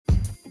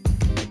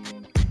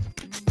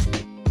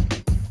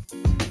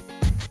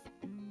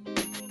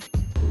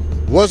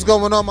What's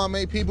going on, my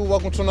main people?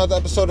 Welcome to another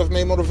episode of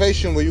Made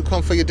Motivation, where you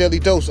come for your daily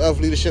dose of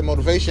leadership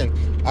motivation.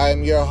 I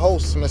am your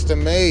host,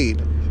 Mr. Made.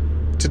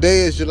 Today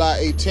is July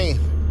 18th.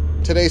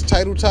 Today's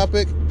title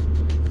topic,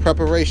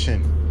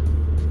 preparation.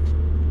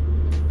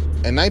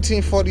 In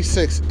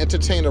 1946,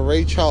 entertainer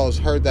Ray Charles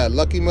heard that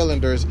Lucky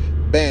Millinder's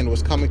band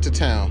was coming to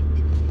town.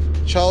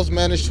 Charles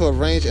managed to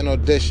arrange an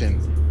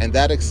audition, and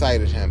that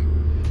excited him.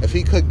 If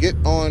he could get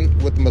on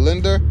with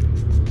Millinder,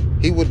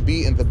 he would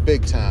be in the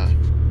big time.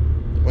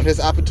 When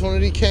his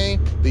opportunity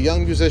came, the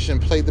young musician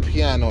played the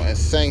piano and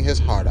sang his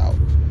heart out.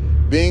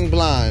 Being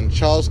blind,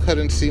 Charles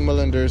couldn't see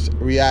Millinder's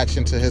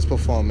reaction to his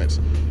performance.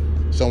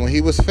 So when he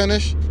was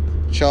finished,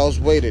 Charles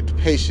waited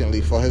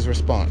patiently for his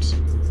response.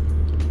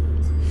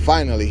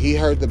 Finally, he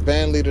heard the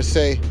band leader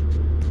say,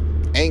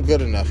 "Ain't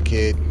good enough,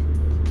 kid."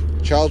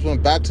 Charles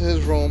went back to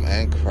his room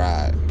and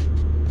cried.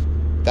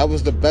 "That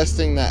was the best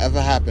thing that ever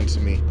happened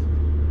to me,"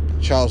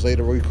 Charles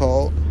later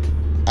recalled.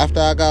 "After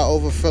I got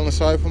over feeling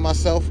sorry for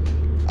myself,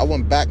 I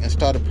went back and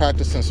started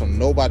practicing so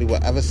nobody will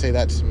ever say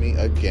that to me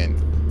again."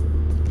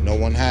 No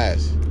one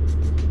has.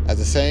 As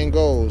the saying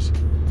goes,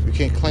 you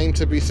can claim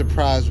to be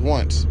surprised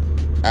once.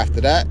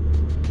 After that,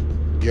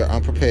 you're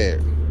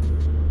unprepared.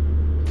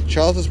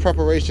 Charles's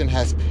preparation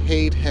has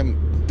paid him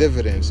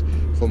dividends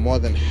for more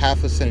than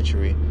half a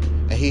century,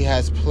 and he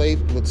has played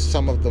with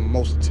some of the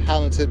most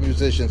talented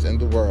musicians in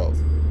the world.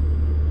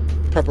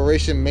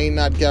 Preparation may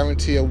not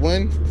guarantee a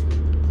win,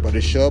 but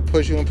it sure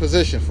puts you in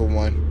position for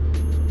one.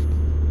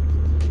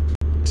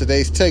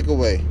 Today's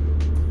takeaway: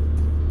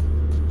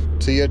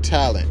 to your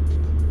talent,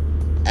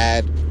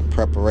 add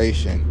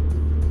preparation.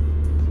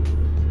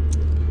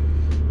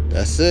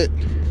 That's it.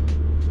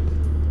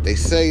 They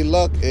say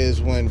luck is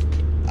when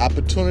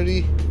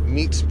opportunity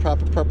meets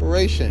proper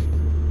preparation.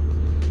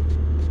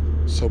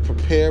 So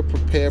prepare,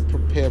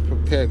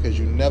 because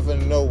you never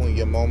know when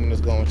your moment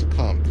is going to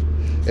come.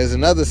 There's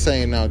another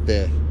saying out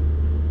there: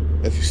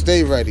 if you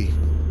stay ready,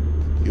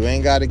 you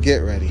ain't got to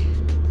get ready.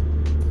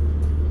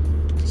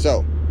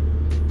 So,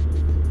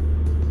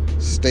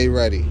 stay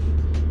ready.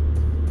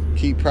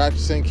 Keep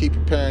practicing, keep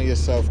preparing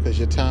yourself, because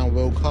your time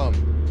will come.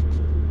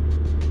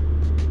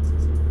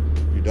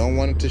 You don't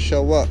want it to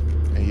show up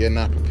and you're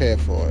not prepared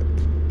for it,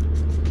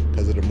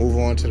 because it'll move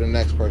on to the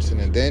next person,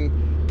 and then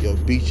you'll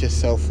beat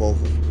yourself up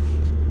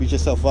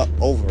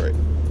over it.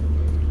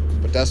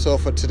 But that's all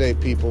for today,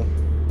 people.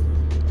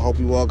 I hope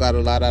you all got a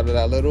lot out of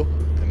that little,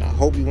 and I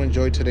hope you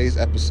enjoyed today's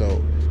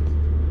episode.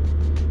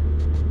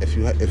 If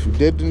you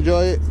did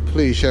enjoy it,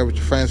 please share it with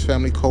your friends,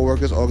 family,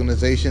 co-workers,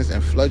 organizations,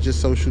 and flood your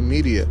social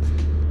media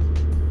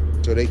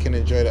so they can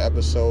enjoy the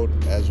episode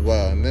as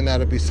well. And then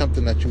that'll be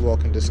something that you all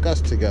can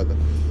discuss together.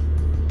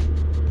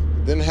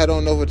 Then head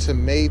on over to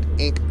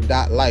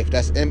madeinc.life.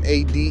 That's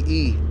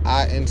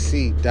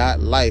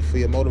MADEINC.life for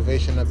your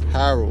motivation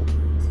apparel.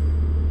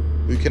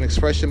 You can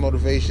express your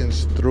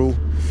motivations through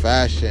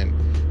fashion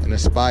and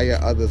inspire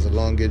others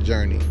along your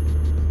journey.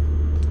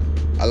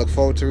 I look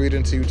forward to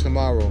reading to you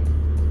tomorrow.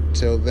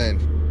 Till then,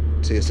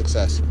 to your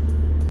success.